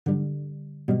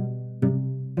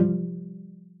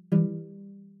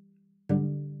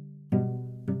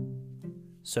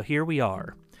So here we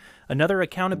are. Another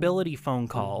accountability phone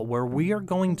call where we are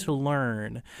going to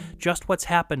learn just what's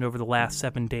happened over the last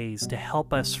 7 days to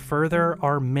help us further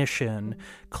our mission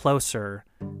closer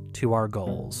to our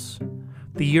goals.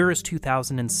 The year is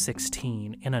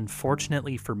 2016, and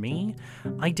unfortunately for me,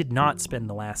 I did not spend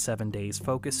the last 7 days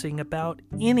focusing about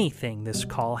anything this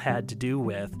call had to do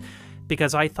with,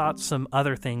 because I thought some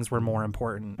other things were more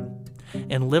important.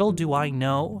 And little do I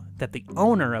know that the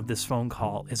owner of this phone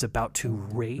call is about to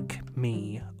rake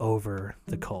me over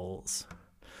the coals.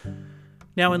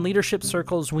 Now, in leadership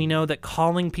circles, we know that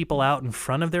calling people out in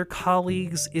front of their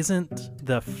colleagues isn't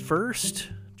the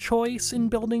first choice in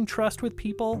building trust with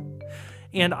people.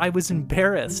 And I was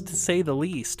embarrassed, to say the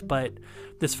least, but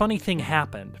this funny thing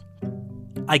happened.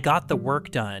 I got the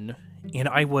work done, and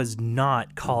I was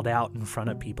not called out in front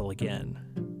of people again.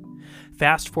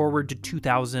 Fast forward to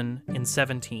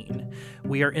 2017.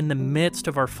 We are in the midst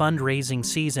of our fundraising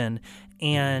season,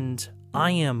 and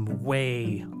I am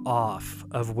way off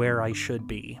of where I should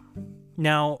be.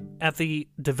 Now, at the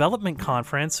development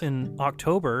conference in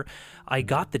October, I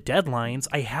got the deadlines,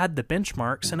 I had the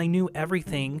benchmarks, and I knew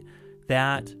everything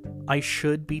that I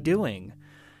should be doing.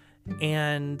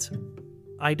 And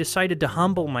I decided to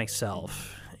humble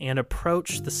myself and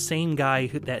approach the same guy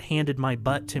that handed my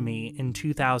butt to me in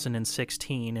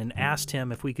 2016 and asked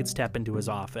him if we could step into his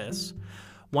office.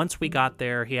 Once we got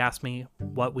there, he asked me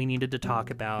what we needed to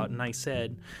talk about, and I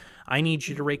said, I need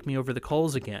you to rake me over the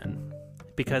coals again,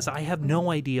 because I have no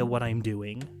idea what I'm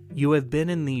doing. You have been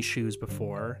in these shoes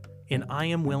before, and I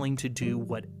am willing to do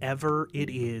whatever it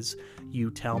is you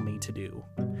tell me to do.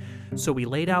 So we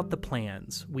laid out the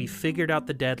plans, we figured out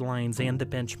the deadlines and the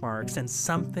benchmarks, and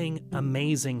something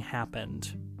amazing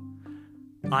happened.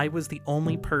 I was the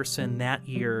only person that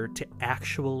year to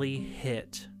actually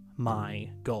hit my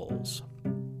goals.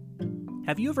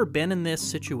 Have you ever been in this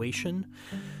situation?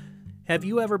 Have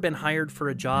you ever been hired for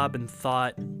a job and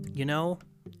thought,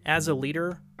 as a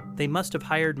leader, they must have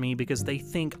hired me because they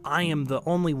think I am the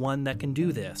only one that can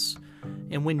do this.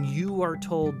 And when you are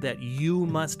told that you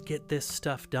must get this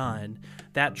stuff done,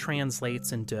 that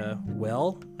translates into,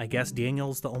 well, I guess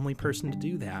Daniel's the only person to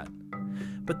do that.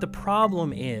 But the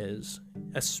problem is,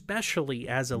 especially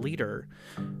as a leader,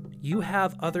 you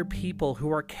have other people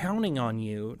who are counting on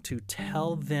you to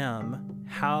tell them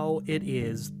how it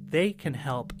is they can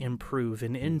help improve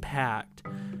and impact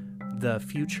the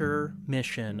future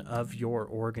mission of your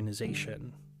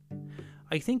organization.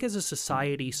 I think as a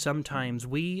society, sometimes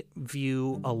we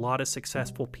view a lot of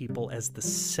successful people as the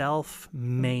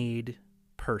self-made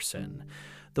person,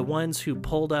 the ones who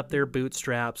pulled up their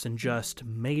bootstraps and just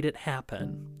made it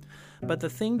happen. But the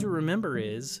thing to remember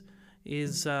is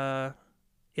it's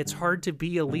hard to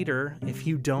be a leader if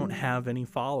you don't have any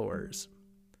followers.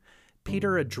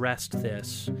 Peter addressed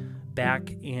this back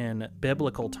in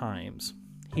biblical times.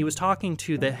 He was talking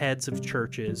to the heads of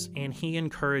churches, and he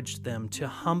encouraged them to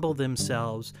humble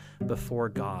themselves before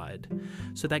God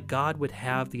so that God would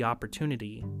have the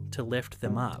opportunity to lift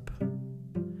them up.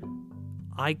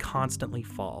 I constantly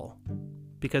fall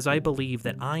because I believe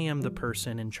that I am the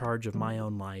person in charge of my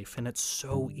own life, and it's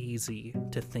so easy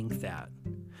to think that.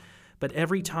 But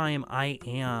every time I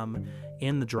am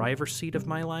in the driver's seat of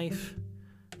my life,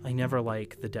 I never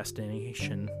like the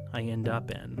destination I end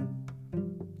up in.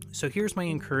 So here's my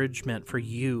encouragement for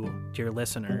you, dear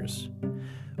listeners.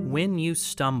 When you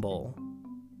stumble,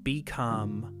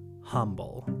 become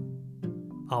humble.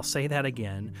 I'll say that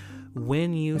again.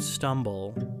 When you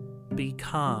stumble,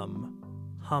 become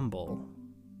humble.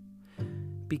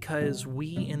 Because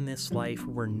we in this life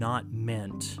were not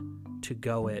meant to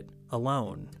go it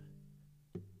alone.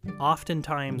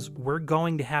 Oftentimes, we're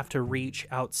going to have to reach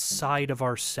outside of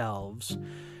ourselves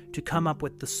to come up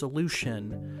with the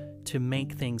solution to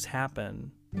make things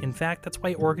happen. In fact, that's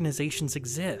why organizations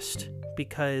exist,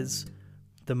 because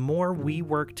the more we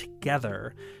work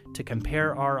together to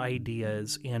compare our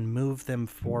ideas and move them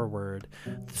forward,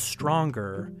 the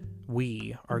stronger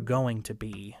we are going to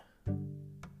be.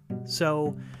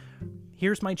 So,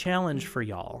 here's my challenge for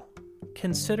y'all.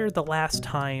 Consider the last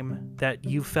time that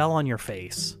you fell on your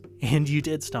face and you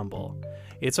did stumble.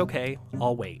 It's okay,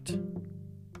 I'll wait.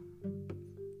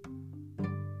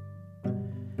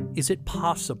 Is it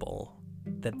possible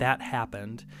that that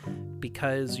happened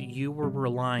because you were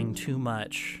relying too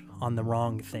much on the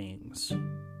wrong things?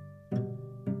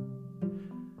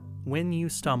 When you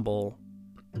stumble,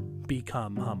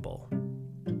 become humble.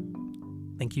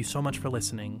 Thank you so much for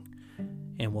listening,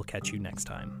 and we'll catch you next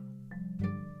time.